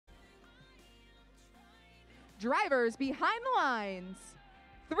Drivers behind the lines.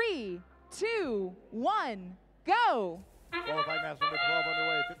 3, 2, 1, go. Qualifying match number 12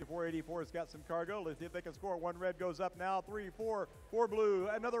 underway. 5484's got some cargo. Let's see if they can score. One red goes up now. 3, 4, 4 blue.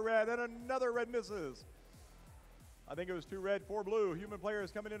 Another red, and another red misses. I think it was 2 red, 4 blue. Human player is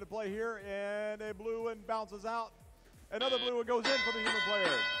coming into play here, and a blue one bounces out. Another blue one goes in for the human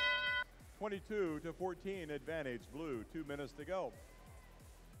player. 22-14 advantage blue. 2 minutes to go.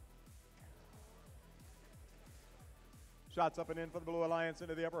 Shots up and in for the Blue Alliance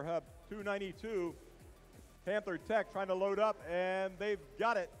into the upper hub. 292. Panther Tech trying to load up, and they've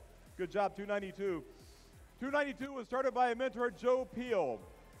got it. Good job, 292. 292 was started by a mentor, Joe Reel.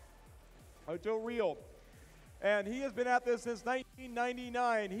 And he has been at this since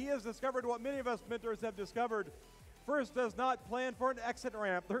 1999. He has discovered what many of us mentors have discovered. First, does not plan for an exit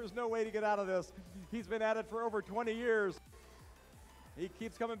ramp. There's no way to get out of this. He's been at it for over 20 years. He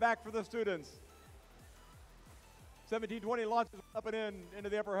keeps coming back for the students. 1720 launches up and in into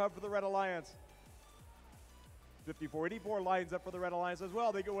the upper hub for the Red Alliance. 5484 lines up for the Red Alliance as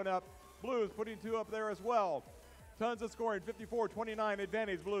well. They going up. Blues putting 2 up there as well. Tons of scoring. 54-29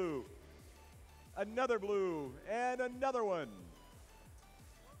 advantage blue. Another blue and another one.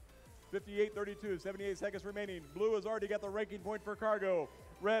 58-32, 78 seconds remaining. Blue has already got the ranking point for cargo.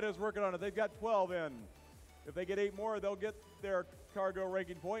 Red is working on it. They've got 12 in. If they get 8 more, they'll get their cargo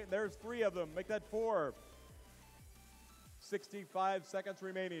ranking point. There's 3 of them. Make that 4. 65 seconds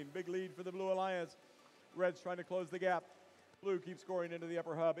remaining. Big lead for the Blue Alliance. Red's trying to close the gap. Blue keeps scoring into the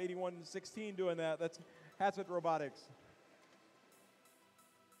upper hub. 81-16 doing that. That's Hatchet Robotics.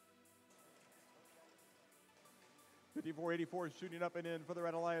 $54.84 shooting up and in for the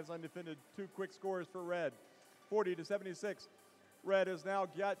Red Alliance undefended. 2 quick scores for Red. 40-76. Red has now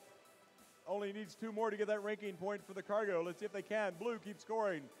got, only needs 2 more to get that ranking point for the cargo. Let's see if they can. Blue keeps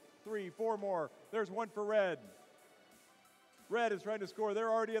scoring. 3, 4 more. There's 1 for Red. Red is trying to score. They're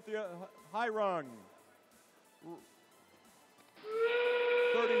already at the high rung.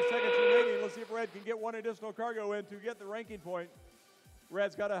 30 seconds remaining. Let's see if Red can get 1 additional cargo in to get the ranking point.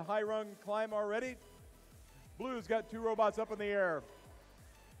 Red's got a high rung climb already. Blue's got 2 robots up in the air.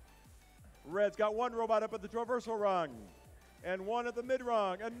 Red's got 1 robot up at the traversal rung and 1 at the mid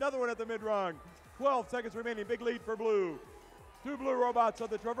rung. Another one at the mid rung. 12 seconds remaining. Big lead for Blue. 2 blue robots at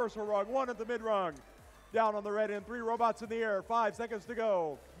the traversal rung. 1 at the mid rung. Down on the red end. 3 robots in the air. 5 seconds to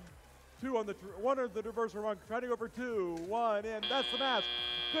go. 2 on the 1 at the traversal rung. Trying to go for 2. 1 in. That's the match.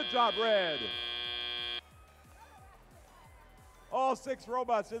 Good job, Red. All 6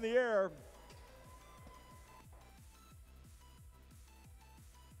 robots in the air.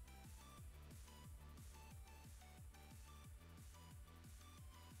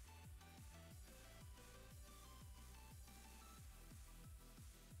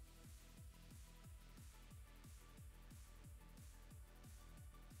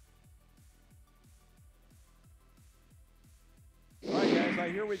 All right, guys, I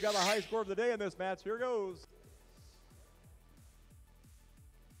hear we've got a high score of the day in this match. Here goes.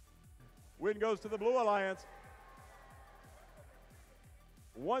 Win goes to the Blue Alliance.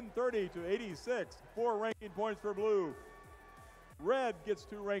 130-86. 4 ranking points for Blue. Red gets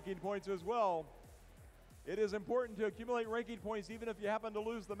 2 ranking points as well. It is important to accumulate ranking points even if you happen to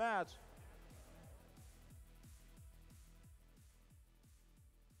lose the match.